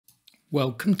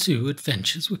Welcome to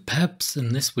Adventures with Peps,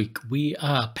 and this week we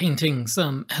are painting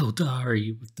some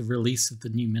Aeldari with the release of the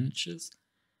new miniatures.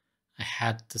 I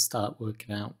had to start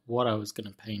working out what I was going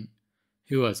to paint,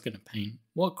 who I was going to paint,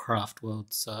 what Craftworld,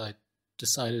 so I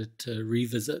decided to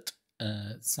revisit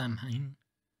Saim-Hann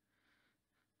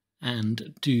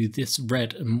and do this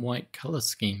red and white colour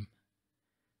scheme.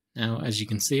 Now, as you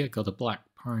can see, I got a black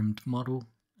primed model,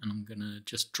 and I'm going to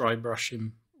just dry brush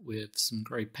him with some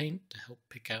grey paint to help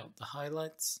pick out the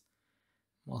highlights.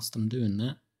 Whilst I'm doing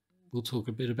that, we'll talk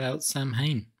a bit about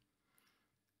Saim-Hann.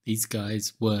 These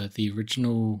guys were the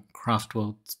original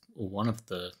Craftworlds, or one of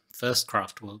the first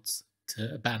Craftworlds,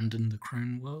 to abandon the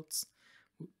Crone Worlds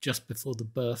just before the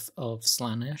birth of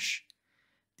Slaanesh.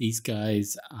 These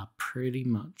guys are pretty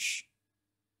much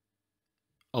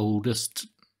oldest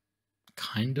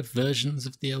kind of versions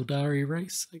of the Eldari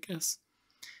race, I guess.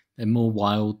 They're more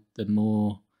wild, they're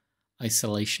more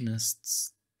isolationists,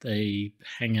 they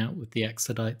hang out with the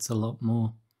Exodites a lot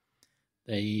more,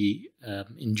 they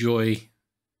enjoy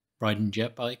riding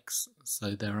jet bikes,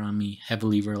 so their army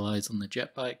heavily relies on the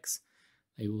jet bikes.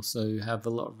 They also have a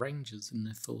lot of rangers in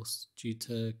their force due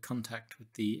to contact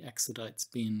with the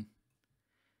Exodites being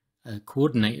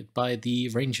coordinated by the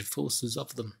ranger forces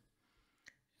of them.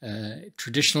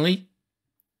 Traditionally,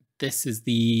 this is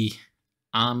the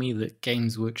army that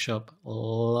Games Workshop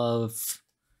love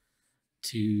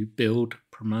to build,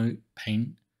 promote,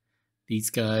 paint.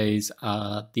 These guys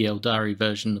are the Eldari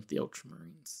version of the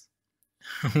Ultramarines.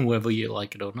 Whether you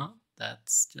like it or not,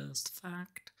 that's just a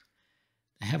fact.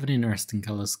 They have an interesting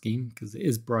colour scheme because it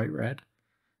is bright red.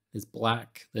 There's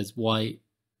black, there's white.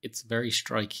 It's a very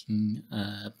striking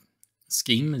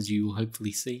scheme, as you will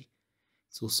hopefully see.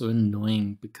 It's also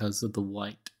annoying because of the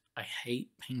white. I hate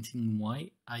painting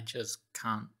white. I just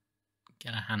can't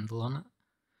get a handle on it.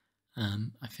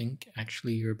 I think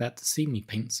actually you're about to see me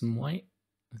paint some white.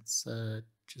 Let's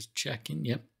just check in.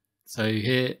 Yep. So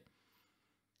here,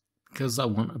 because I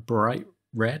want a bright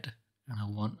red and I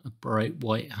want a bright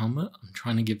white helmet, I'm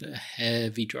trying to give it a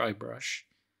heavy dry brush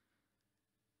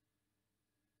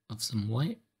of some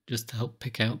white just to help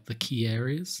pick out the key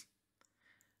areas.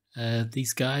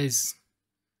 These guys,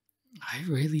 I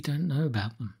really don't know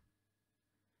about them.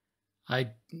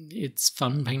 It's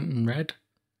fun painting red.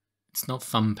 It's not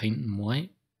fun painting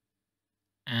white.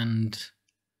 And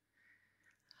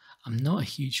I'm not a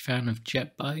huge fan of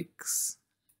jet bikes.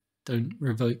 Don't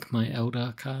revoke my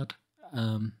Eldar card.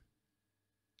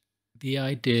 The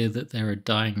idea that they're a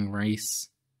dying race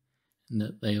and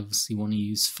that they obviously want to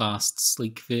use fast,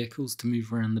 sleek vehicles to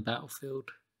move around the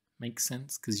battlefield makes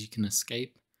sense because you can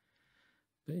escape.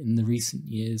 But in the recent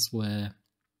years where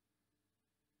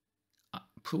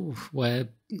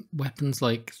weapons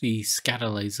like the scatter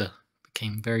laser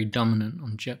became very dominant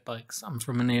on jet bikes. I'm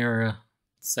from an era,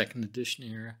 2nd edition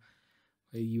era,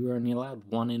 where you were only allowed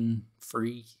 1 in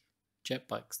 3 jet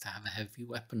bikes to have a heavy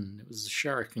weapon. It was a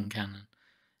shuriken cannon,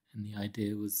 and the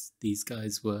idea was these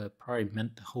guys were probably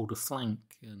meant to hold a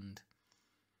flank and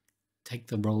take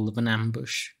the role of an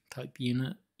ambush type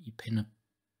unit. You pin an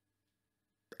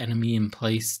enemy in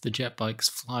place, the jet bikes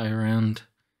fly around,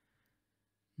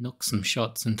 knock some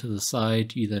shots into the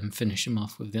side, you then finish him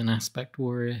off with an aspect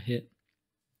warrior hit.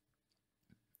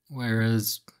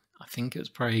 Whereas I think it was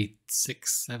probably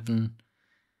 6, 7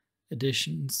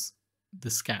 editions, the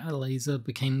scatter laser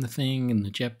became the thing and the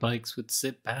jet bikes would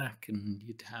sit back and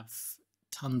you'd have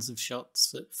tons of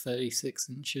shots at 36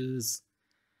 inches.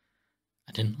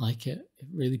 I didn't like it. It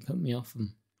really put me off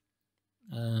them.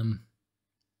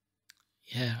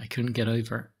 Yeah, I couldn't get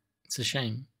over it. It's a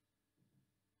shame.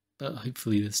 But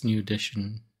hopefully this new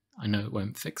edition, I know it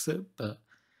won't fix it, but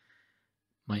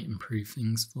might improve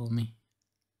things for me.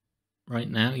 Right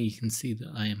now you can see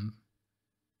that I am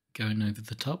going over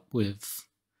the top with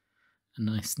a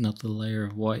nice another layer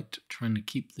of white, trying to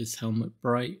keep this helmet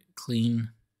bright, clean.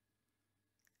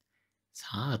 It's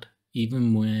hard.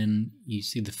 Even when you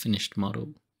see the finished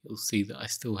model, you'll see that I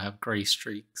still have grey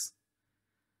streaks.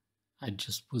 I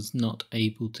just was not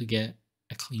able to get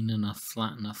a clean enough,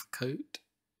 flat enough coat.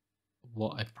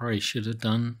 What I probably should have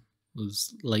done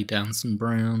was lay down some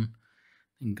brown,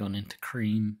 then gone into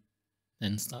cream,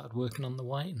 then started working on the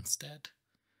white instead,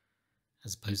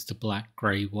 as opposed to black,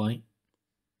 grey, white.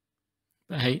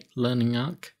 But hey, learning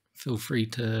arc, feel free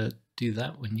to do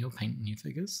that when you're painting your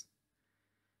figures.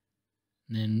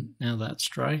 And then, now that's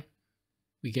dry,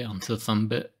 we get onto the fun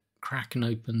bit, cracking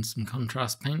open some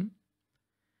contrast paint,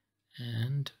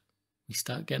 and we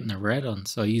start getting the red on.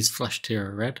 So I use Flesh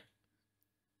Tira red.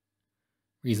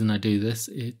 Reason I do this,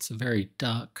 it's a very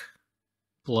dark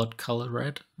blood colour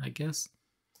red, I guess.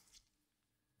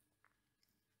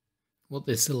 what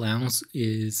this allows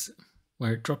is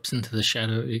where it drops into the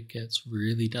shadow, it gets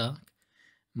really dark.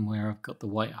 And where I've got the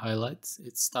white highlights,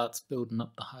 it starts building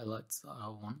up the highlights that I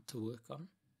want to work on.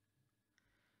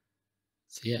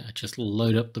 So yeah, I just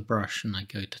load up the brush and I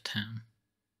go to town.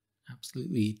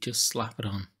 Absolutely just slap it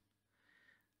on.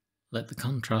 Let the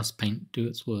contrast paint do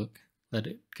its work. Let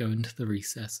it go into the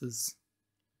recesses.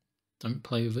 Don't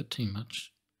play with it too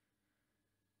much.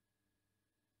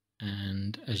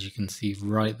 And as you can see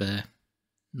right there,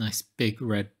 nice big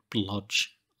red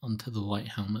blotch onto the white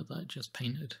helmet that I just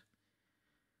painted.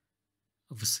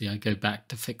 Obviously I go back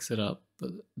to fix it up,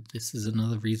 but this is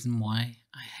another reason why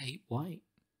I hate white.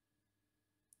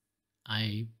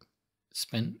 I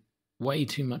spent way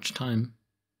too much time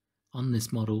on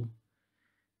this model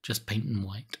just painting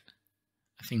white.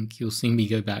 I think you'll see me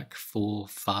go back 4,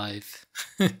 5,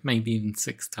 maybe even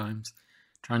 6 times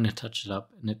trying to touch it up,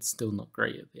 and it's still not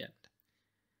great at the end.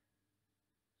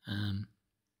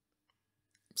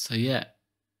 So yeah,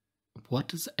 what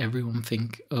does everyone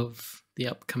think of the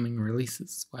upcoming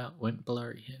releases? Wow, it went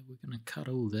blurry here. We're going to cut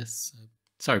all this.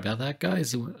 Sorry about that,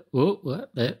 guys. Oh,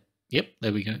 what? There. Yep,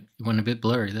 there we go. It went a bit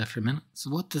blurry there for a minute.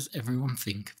 So what does everyone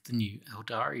think of the new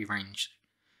Aeldari range?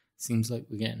 Seems like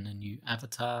we're getting a new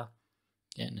avatar,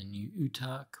 getting a new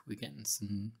Utak, we're getting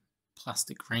some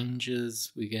plastic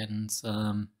rangers, we're getting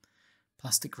some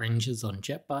plastic rangers on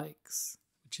jet bikes,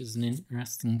 which is an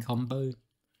interesting combo.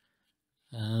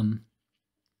 I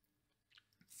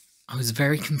was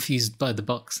very confused by the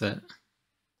box set.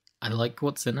 I like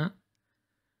what's in it,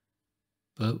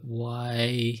 but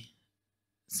why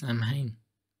Saim-Hann?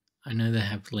 I know they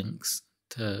have links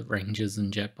to rangers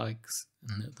and jet bikes,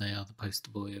 and that they are the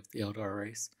poster boy of the Eldar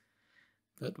race,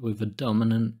 but with a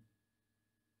dominant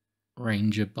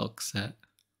ranger box set,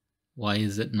 why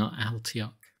is it not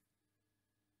Altiok?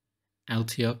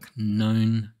 Altiok,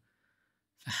 known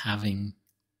for having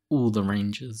all the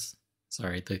rangers.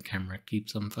 Sorry, the camera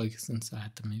keeps on focusing, so I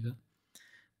had to move it.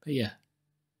 But yeah,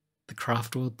 the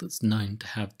Craftworld that's known to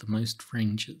have the most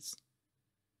rangers,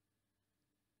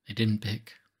 they didn't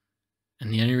pick.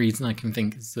 And the only reason I can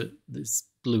think is that this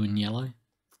blue and yellow,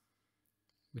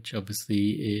 which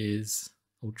obviously is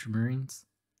Ultramarines.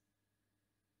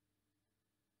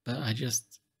 But I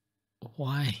just,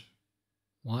 why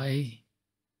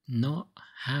not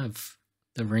have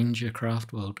the Ranger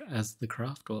Craftworld as the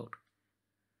Craftworld?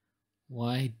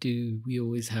 Why do we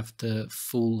always have to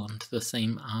fall onto the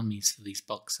same armies for these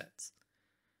box sets?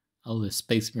 Oh, there's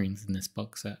Space Marines in this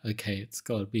box set. Okay, it's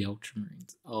got to be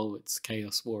Ultramarines. Oh, it's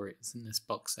Chaos Warriors in this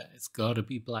box set. It's got to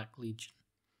be Black Legion.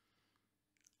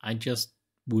 I just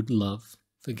would love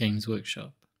for Games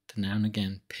Workshop to now and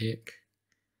again pick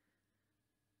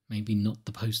maybe not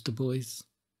the poster boys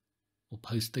or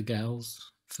poster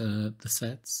gals for the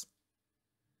sets.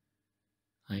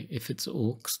 Like, if it's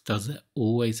orcs, does it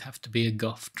always have to be a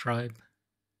goth tribe?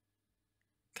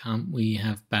 Can't we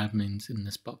have bad moons in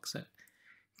this box set?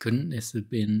 Couldn't this have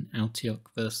been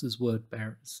Altiok versus Word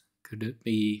Bearers? Could it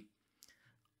be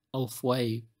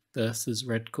Ulfway versus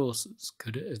Red Coursers?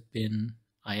 Could it have been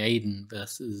Iyanden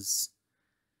versus,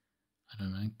 I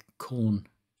don't know, Khorne?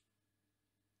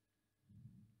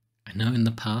 I know in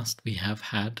the past we have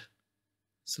had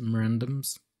some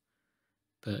randoms,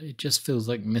 but it just feels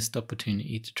like a missed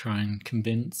opportunity to try and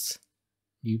convince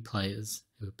new players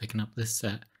who are picking up this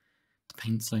set to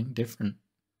paint something different.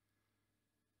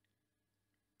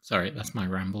 Sorry, that's my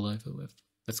ramble over with.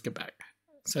 Let's get back.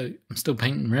 So I'm still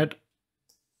painting red.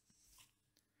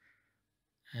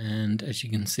 And as you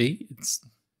can see, it's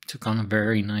took on a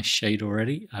very nice shade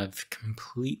already. I've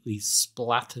completely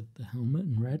splattered the helmet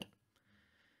in red.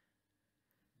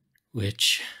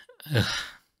 Which,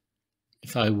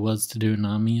 if I was to do an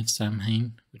army of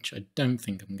Saim-Hann, which I don't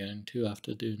think I'm going to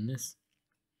after doing this.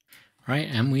 Right,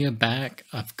 and we are back.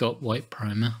 I've got white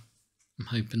primer. I'm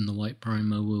hoping the white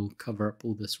primer will cover up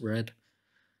all this red.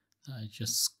 I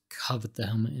just covered the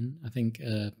helmet in. I think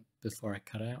before I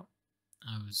cut out,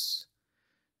 I was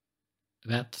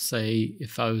about to say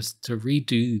if I was to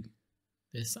redo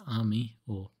this army,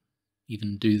 or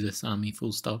even do this army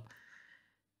full stop,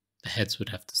 the heads would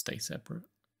have to stay separate.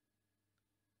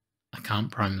 I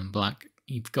can't prime them black.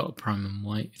 You've got to prime them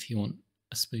white if you want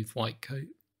a smooth white coat.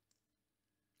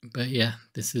 But yeah,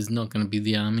 this is not going to be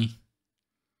the army.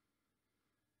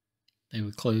 They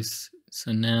were close.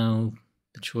 So now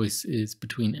the choice is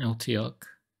between Altiok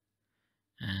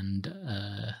and,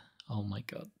 oh my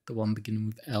god, the one beginning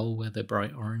with L where they're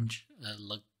bright orange,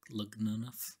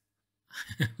 Lugnanuf.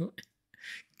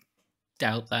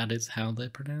 Doubt that is how they're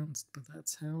pronounced, but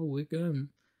that's how we're going.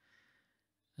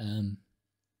 I'm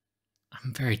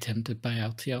very tempted by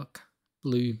Altiok.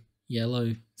 Blue,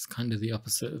 yellow. It's kind of the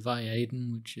opposite of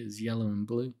Iyanden, which is yellow and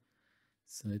blue.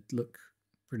 So it'd look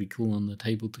pretty cool on the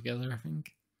table together, I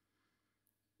think.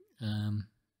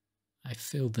 I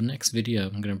feel the next video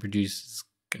I'm going to produce is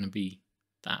going to be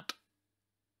that.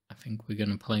 I think we're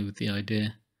going to play with the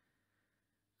idea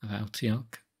of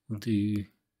Altiok. We'll do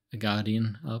a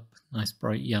Guardian up, nice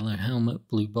bright yellow helmet,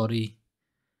 blue body.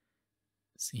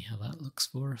 See how that looks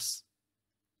for us.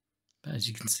 But as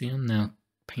you can see, I'm now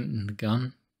painting the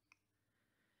gun.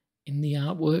 In the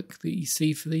artwork that you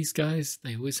see for these guys,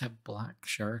 they always have black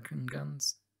shuriken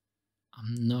guns.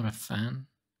 I'm not a fan.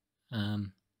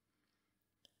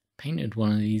 Painted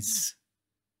one of these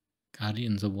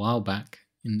Guardians a while back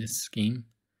in this scheme,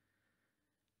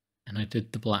 and I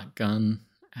did the black gun,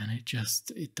 and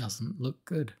it doesn't look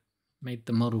good. Made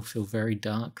the model feel very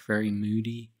dark, very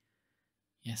moody.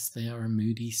 Yes, they are a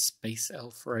moody space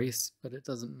elf race, but it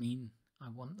doesn't mean I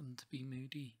want them to be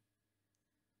moody.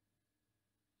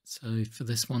 So for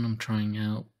this one I'm trying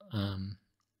out,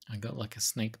 I got like a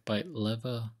snakebite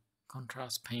leather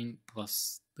contrast paint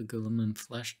plus the Guilliman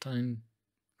flesh tone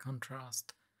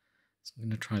contrast. So I'm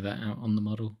going to try that out on the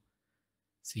model,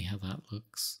 see how that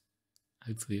looks.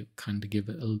 Hopefully it'll kind of give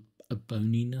it a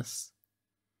boniness.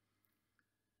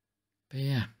 But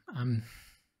yeah,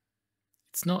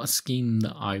 it's not a scheme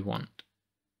that I want.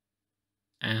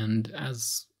 And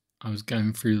as I was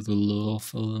going through the lore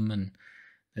for them, and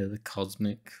they're the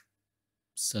cosmic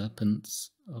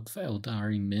serpents of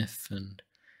Eldari myth, and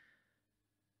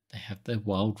they have their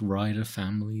wild rider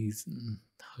families and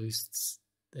hosts.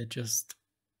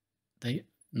 They're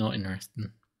not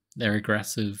interesting. They're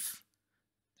aggressive.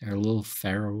 They're a little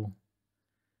feral.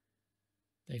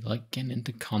 They like getting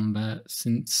into combat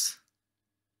since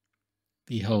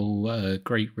the whole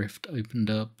Great Rift opened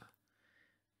up.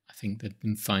 I think they've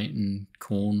been fighting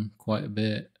Khorne quite a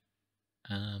bit.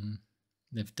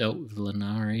 They've dealt with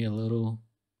Lenari a little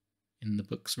in the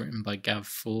books written by Gav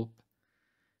Thorpe,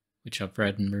 which I've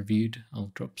read and reviewed.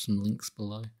 I'll drop some links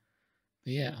below.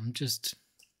 But yeah, I'm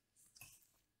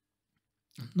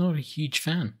not a huge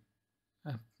fan.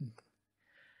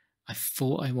 I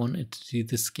thought I wanted to do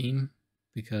the scheme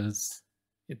because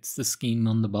it's the scheme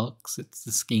on the box, it's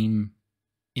the scheme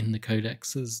in the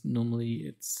codexes. Normally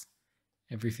it's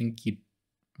everything you'd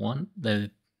want.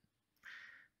 They're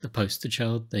the poster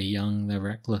child, they're young, they're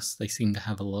reckless, they seem to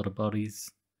have a lot of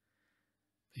bodies.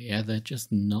 But yeah, they're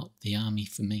just not the army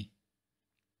for me.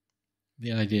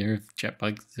 The idea of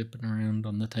jetbikes zipping around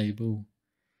on the table,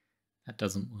 that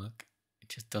doesn't work. It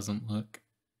just doesn't work.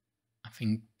 I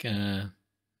think I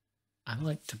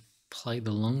like to play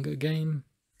the longer game.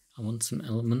 I want some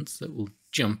elements that will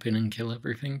jump in and kill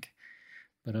everything,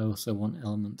 but I also want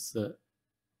elements that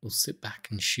will sit back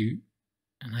and shoot.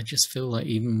 And I just feel like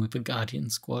even with a Guardian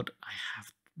squad, I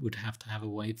would have to have a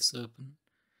Wave Serpent.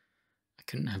 I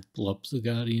couldn't have blobs of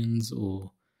Guardians,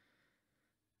 or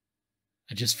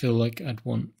I just feel like I'd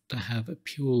want to have a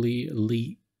purely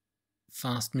elite,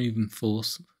 fast-moving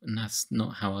force, and that's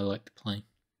not how I like to play.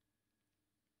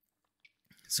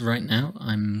 So right now,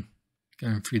 I'm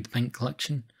going through the paint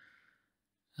collection.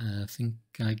 I think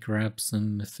I grabbed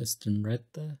some Mephiston Red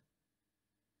there.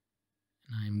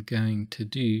 And I'm going to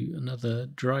do another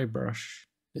dry brush.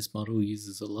 This model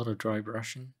uses a lot of dry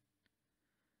brushing.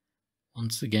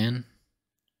 Once again,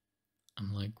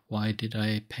 I'm like, why did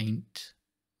I paint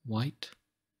white?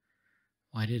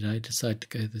 Why did I decide to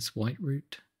go this white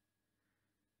route?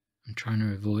 I'm trying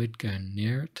to avoid going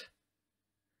near it.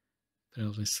 But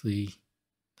obviously,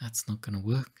 that's not going to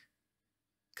work.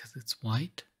 Because it's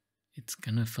white. It's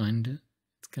going to find it.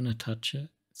 It's going to touch it.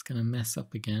 It's going to mess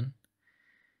up again.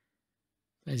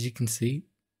 As you can see,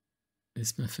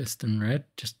 this Mephiston Red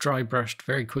just dry brushed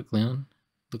very quickly on.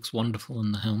 Looks wonderful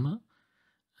on the helmet.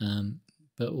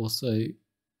 But also,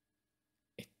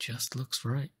 it just looks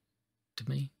right to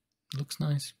me. It looks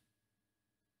nice.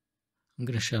 I'm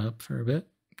going to shut up for a bit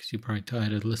because you're probably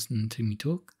tired of listening to me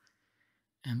talk.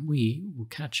 And we will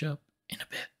catch up in a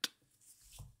bit.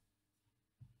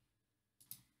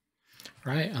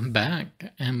 Right, I'm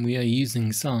back, and we are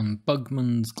using some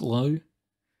Bugman's Glow.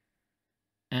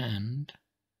 And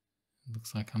it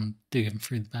looks like I'm digging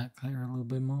through the back there a little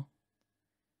bit more.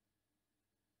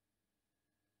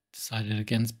 Decided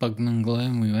against Bugman Glow,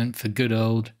 and we went for good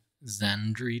old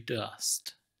Zandri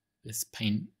Dust. This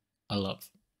paint I love.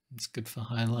 It's good for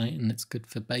highlighting, it's good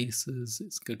for bases,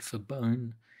 it's good for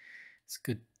bone. It's a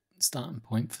good starting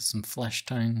point for some flesh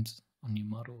tones on your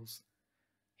models.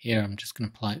 Here I'm just going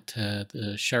to apply it to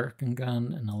the shuriken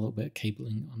gun and a little bit of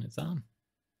cabling on its arm.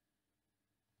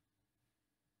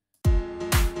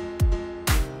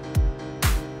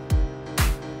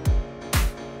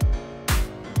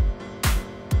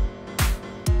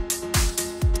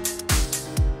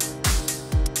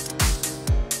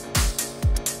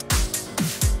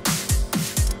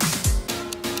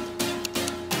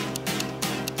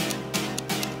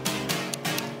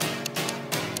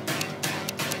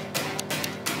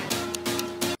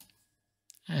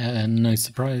 No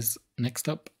surprise. Next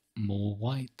up, more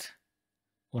white.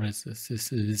 What is this?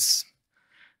 This is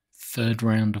third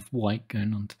round of white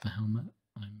going onto the helmet.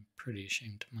 I'm pretty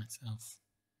ashamed of myself.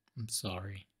 I'm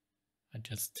sorry. I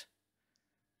just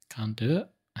can't do it.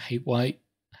 I hate white.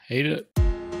 I hate it.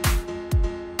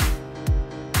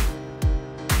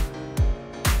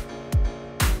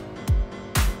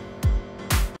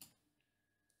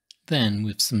 Then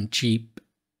with some cheap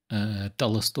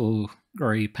dollar store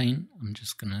grey paint, I'm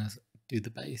just gonna do the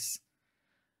base.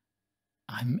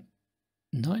 I'm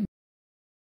not.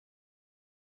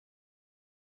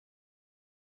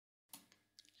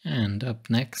 And up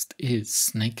next is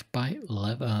Snakebite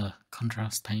Leather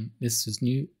contrast paint. This is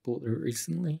new, bought it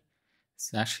recently.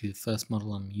 It's actually the first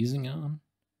model I'm using it on.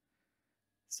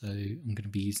 So I'm going to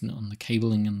be using it on the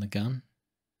cabling and the gun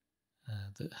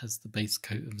that has the base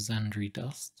coat of Xandri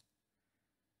dust.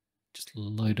 Just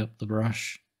load up the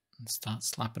brush and start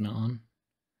slapping it on.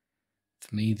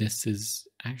 For me, this is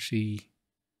actually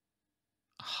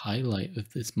a highlight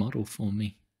of this model for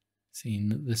me, seeing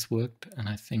that this worked, and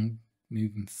I think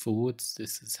moving forwards,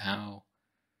 this is how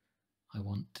I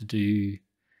want to do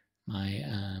my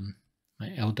my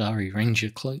Aeldari Ranger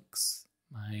cloaks,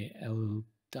 my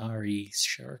Aeldari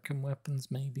shuriken weapons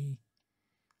maybe,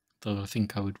 though I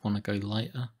think I would want to go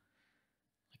lighter,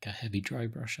 like a heavy dry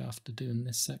brush after doing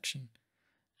this section.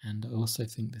 And I also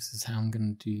think this is how I'm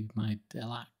going to do my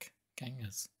Delak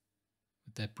gangers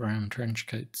with their brown trench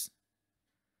coats.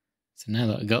 So now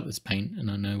that I got this paint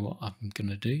and I know what I'm going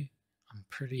to do, I'm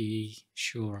pretty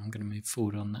sure I'm going to move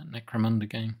forward on that Necromunda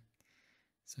game.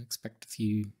 So expect a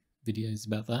few videos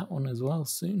about that one as well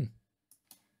soon.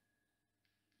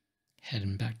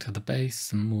 Heading back to the base,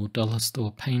 some more dollar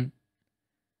store paint.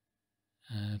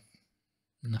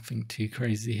 Nothing too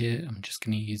crazy here. I'm just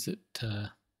going to use it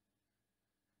to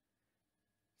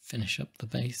finish up the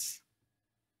base.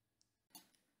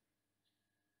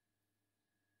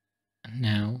 And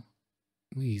now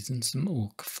we're using some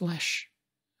orc flesh.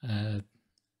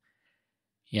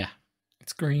 Yeah,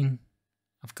 it's green.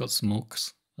 I've got some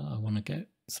orcs that I want to get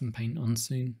some paint on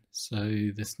soon, so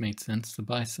this made sense to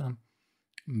buy some.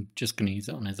 I'm just going to use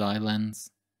it on his eye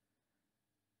lens.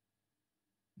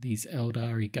 These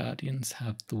Eldari Guardians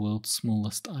have the world's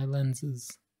smallest eye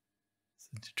lenses, so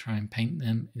to try and paint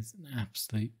them is an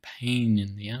absolute pain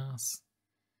in the ass,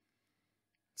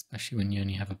 especially when you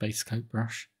only have a base coat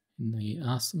brush in the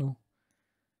arsenal.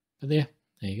 But there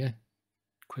you go.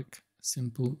 Quick,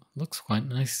 simple, looks quite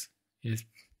nice.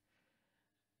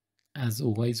 As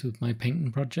always with my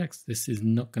painting projects, this is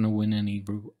not going to win any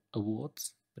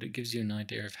awards, but it gives you an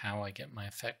idea of how I get my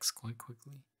effects quite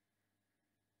quickly.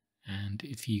 And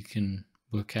if you can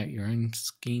work out your own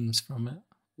schemes from it,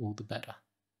 all the better.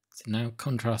 So now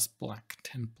contrast black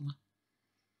Templar.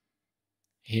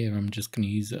 Here I'm just going to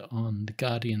use it on the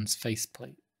Guardian's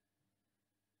faceplate.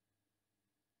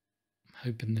 I'm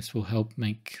hoping this will help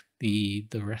make the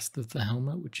rest of the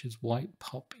helmet, which is white,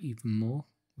 pop even more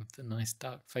with the nice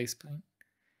dark face paint.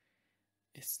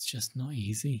 It's just not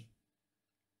easy.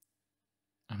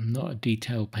 I'm not a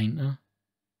detail painter.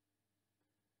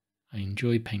 I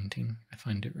enjoy painting. I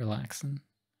find it relaxing.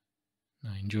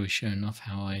 I enjoy showing off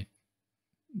how I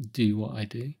do what I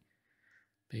do.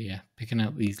 But yeah, picking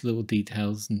out these little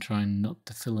details and trying not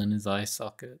to fill in his eye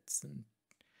sockets and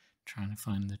trying to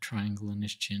find the triangle in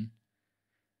his chin.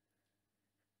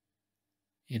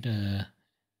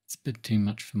 It's a bit too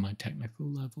much for my technical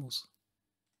levels.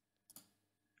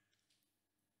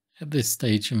 At this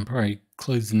stage, I'm probably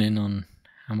closing in on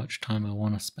how much time I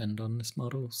want to spend on this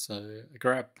model, so I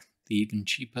grab the even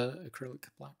cheaper acrylic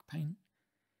black paint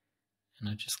and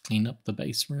I just clean up the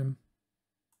base rim.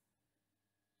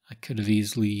 I could have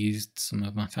easily used some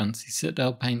of my fancy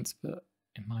Citadel paints, but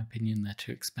in my opinion they're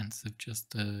too expensive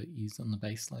just to use on the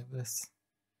base like this.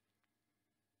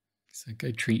 So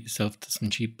go treat yourself to some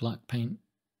cheap black paint.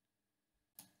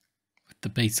 With the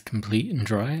base complete and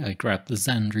dry, I grab the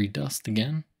Xandri dust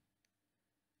again.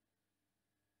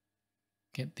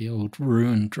 Get the old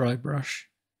ruined dry brush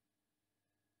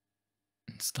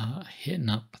and start hitting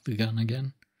up the gun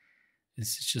again.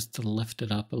 This is just to lift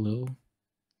it up a little,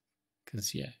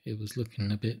 because yeah, it was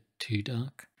looking a bit too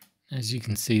dark. As you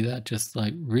can see, that just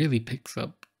like really picks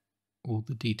up all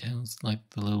the details, like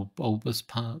the little bulbous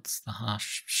parts, the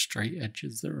harsh straight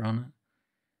edges that are on it.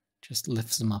 Just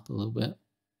lifts them up a little bit,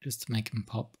 just to make them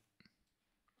pop.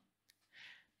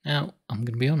 Now, I'm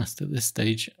going to be honest, at this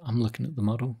stage, I'm looking at the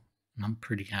model and I'm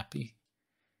pretty happy.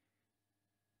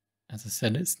 As I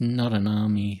said, it's not an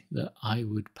army that I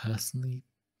would personally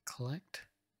collect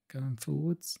going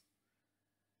forwards,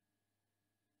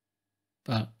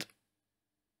 but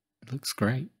it looks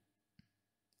great.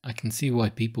 I can see why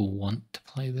people want to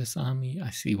play this army.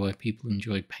 I see why people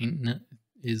enjoy painting it.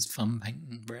 It is fun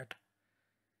painting red.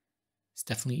 It's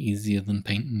definitely easier than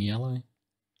painting yellow.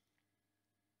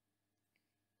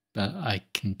 But I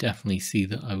can definitely see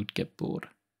that I would get bored.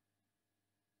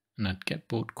 And I'd get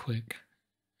bored quick.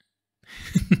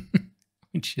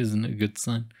 Which isn't a good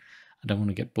sign. I don't want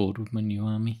to get bored with my new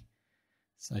army.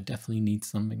 So I definitely need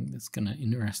something that's going to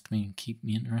interest me and keep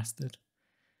me interested.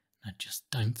 I just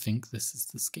don't think this is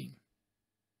the scheme.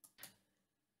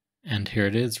 And here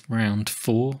it is, round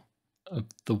 4 of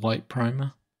the white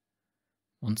primer.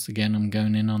 Once again, I'm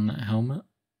going in on that helmet.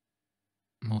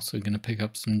 I'm also going to pick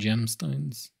up some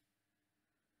gemstones.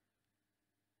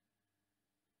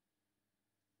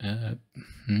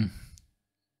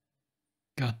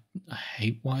 God, I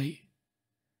hate white.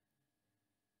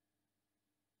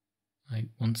 Like,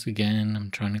 once again, I'm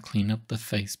trying to clean up the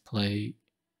faceplate.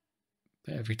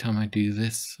 But every time I do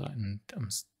this, I'm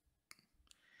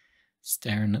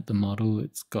staring at the model.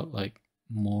 It's got like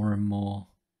more and more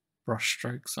brush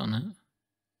strokes on it.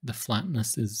 The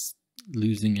flatness is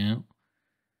losing out.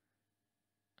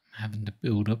 I'm having to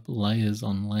build up layers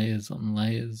on layers on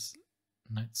layers.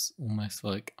 And it's almost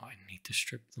like, oh, I need to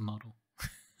strip the model.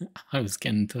 I was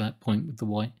getting to that point with the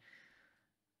white.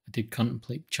 I did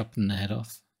contemplate chopping the head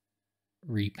off,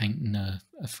 repainting a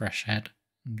fresh head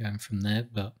and going from there,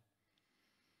 but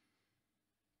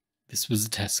this was a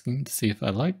testing to see if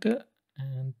I liked it,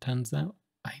 and turns out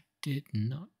I did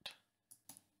not.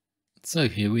 So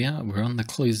here we are, we're on the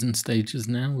closing stages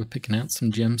now. We're picking out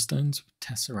some gemstones with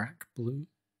Tesseract Blue.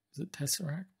 Is it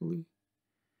Tesseract Blue?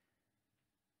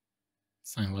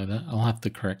 Something like that. I'll have the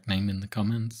correct name in the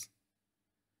comments.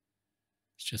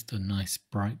 It's just a nice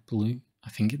bright blue.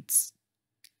 I think it's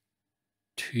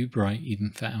too bright even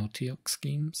for Altioc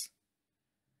schemes.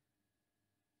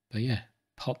 But yeah,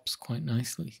 pops quite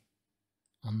nicely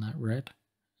on that red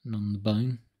and on the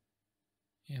bone.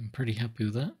 Yeah, I'm pretty happy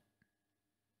with that.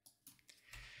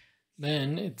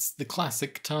 Then it's the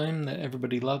classic time that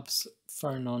everybody loves,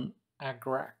 throwing on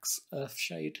Agrax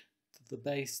Earthshade to the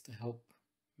base to help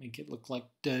make it look like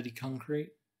dirty concrete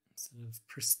instead of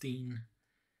pristine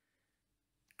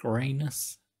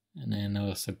greyness. And then I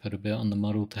also put a bit on the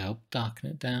model to help darken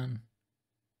it down.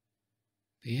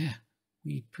 But yeah,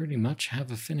 we pretty much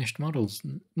have a finished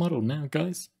model now,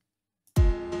 guys.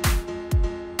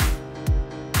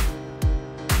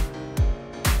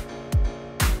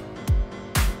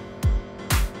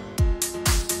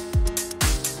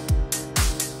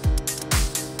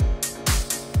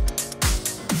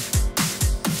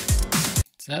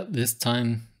 So at this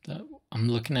time that I'm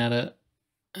looking at it,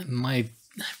 my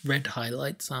red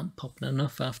highlights aren't popping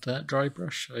enough after that dry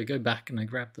brush, so I go back and I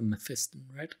grab the Mephiston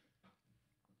red.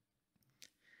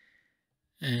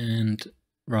 And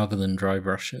rather than dry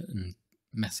brush it and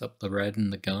mess up the red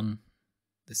and the gun,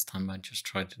 this time I just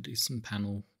tried to do some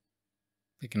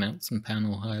picking out some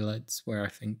panel highlights where I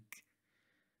think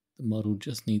the model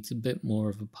just needs a bit more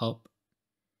of a pop.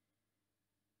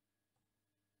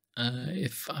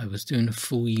 If I was doing a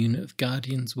full unit of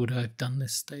Guardians, would I have done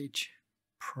this stage?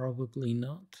 Probably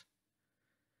not.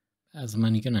 As I'm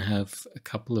only going to have a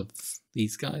couple of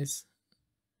these guys,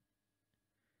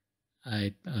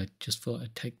 I just thought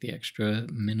I'd take the extra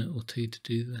minute or two to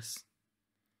do this.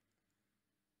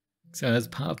 So as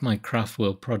part of my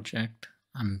Craftworld project,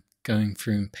 I'm going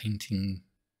through and painting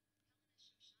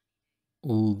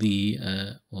all the,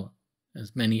 or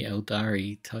as many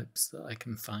Eldari types that I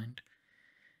can find.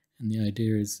 And the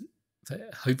idea is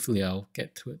that hopefully I'll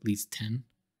get to at least 10.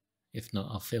 If not,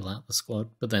 I'll fill out the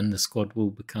squad. But then the squad will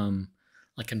become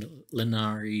like a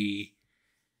Lenari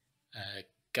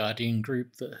Guardian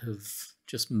group that have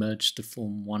just merged to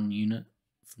form one unit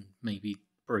from maybe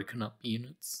broken up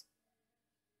units.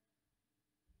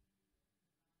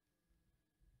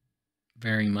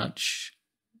 Very much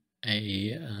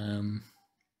a...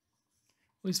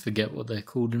 always forget what they're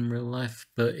called in real life,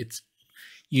 but it's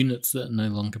units that are no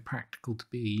longer practical to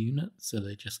be a unit, so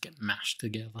they just get mashed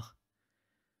together.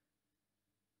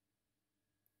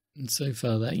 And so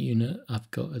far that unit,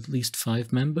 I've got at least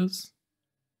 5 members.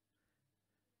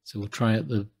 So we'll try out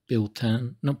the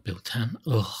Biltan, not Biltan,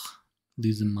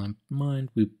 losing my mind.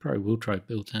 We probably will try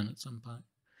Biltan at some point.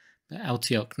 But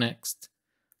Altioc next,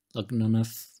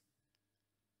 Lugnonov.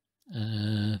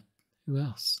 Who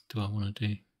else do I want to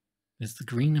do? There's the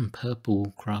green and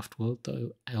purple Craftworld,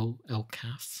 though, El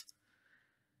Caf.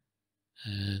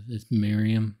 There's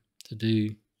Miriam to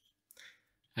do.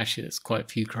 Actually, there's quite a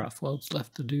few Craftworlds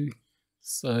left to do.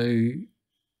 So,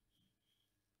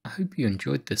 I hope you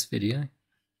enjoyed this video.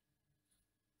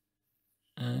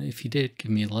 If you did,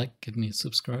 give me a like, give me a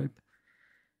subscribe.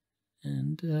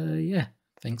 And yeah,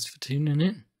 thanks for tuning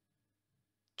in.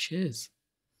 Cheers.